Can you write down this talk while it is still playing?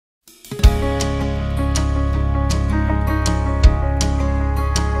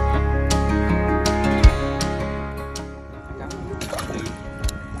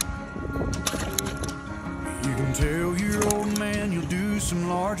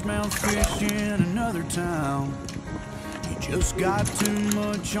largemouth fish in another town. You just got too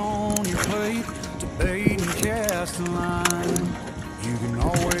much on your plate to bait and cast a line. You can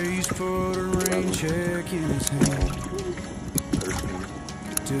always put a rain check in his hand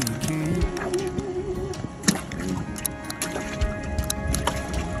till you can't.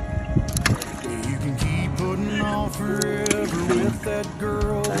 You can keep putting off forever with that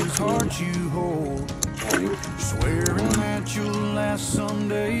girl whose heart you hold, swearing that you'll last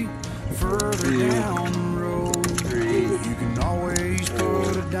someday further down the road. You can always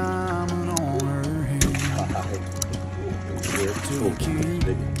put a diamond on her hand till you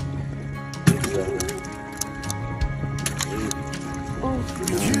can't.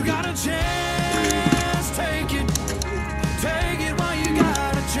 If you got a chance, take it. Take it while you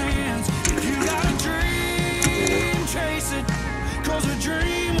got a chance. If you got a dream, chase it, 'cause a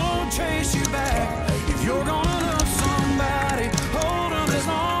dream won't chase you back. If you're gonna love somebody, hold them as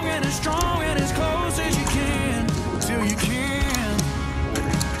long and as strong and as close as you can, till you can.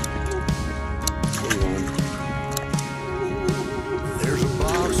 There's a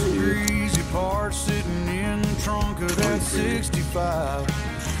box of greasy parts sitting in the trunk of that 65,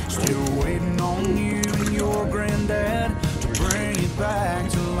 still waiting on you and your granddad to bring it back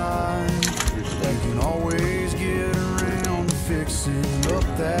to life. You can always get around to fixing up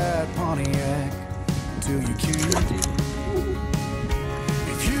that Pontiac till you can't.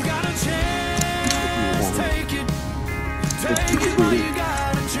 If you got a chance, take it. Take it while you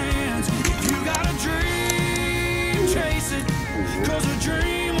got a chance. If you got a dream, chase it, 'cause a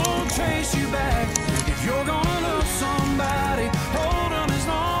dream won't chase you back. If you're gonna love somebody, hold them as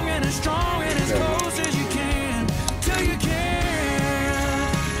long and as strong and as close as you can, till you can.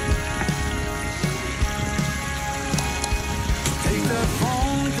 Take that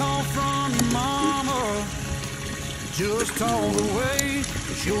phone call from your mama, just all the way,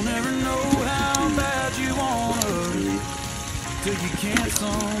 'cause you'll never know how bad you want her till you can't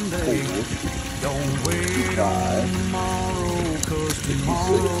someday. Don't wait on tomorrow, 'cause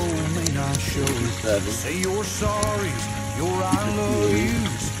tomorrow may not show. Say your sorries, your I love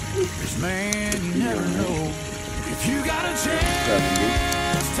yous, 'cause man, you never know. If you got a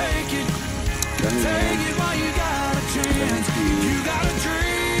chance, take it. Take it while you got a chance. If you got a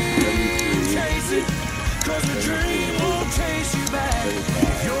dream, chase it, 'cause a dream won't chase you back.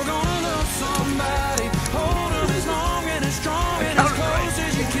 If you're gonna love somebody, hold them as long and as strong and as close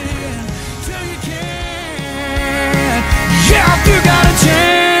as you can, till you can. Yeah, if you got a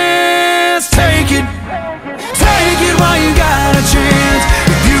chance, take it. Take it while you got a chance.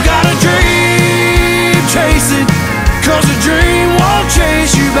 If you got a dream, chase it, 'cause a dream won't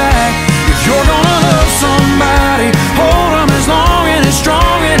chase you back. If you're gonna love somebody, hold them as long and as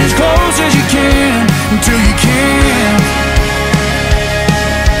strong and as close as you can, until you can.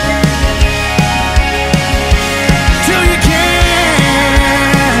 Till you can.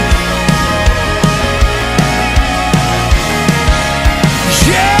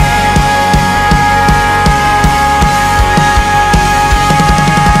 Yeah.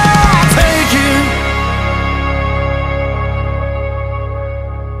 Take it.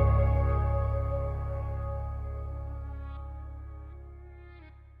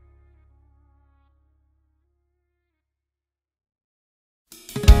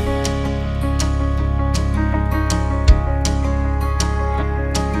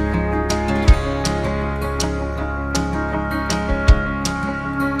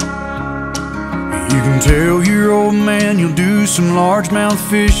 You can tell your old man you'll do some largemouth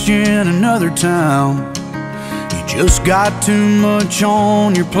fish in another town. You just got too much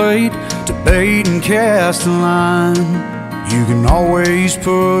on your plate to bait and cast a line. You can always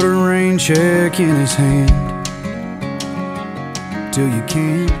put a rain check in his hand till you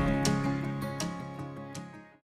can't.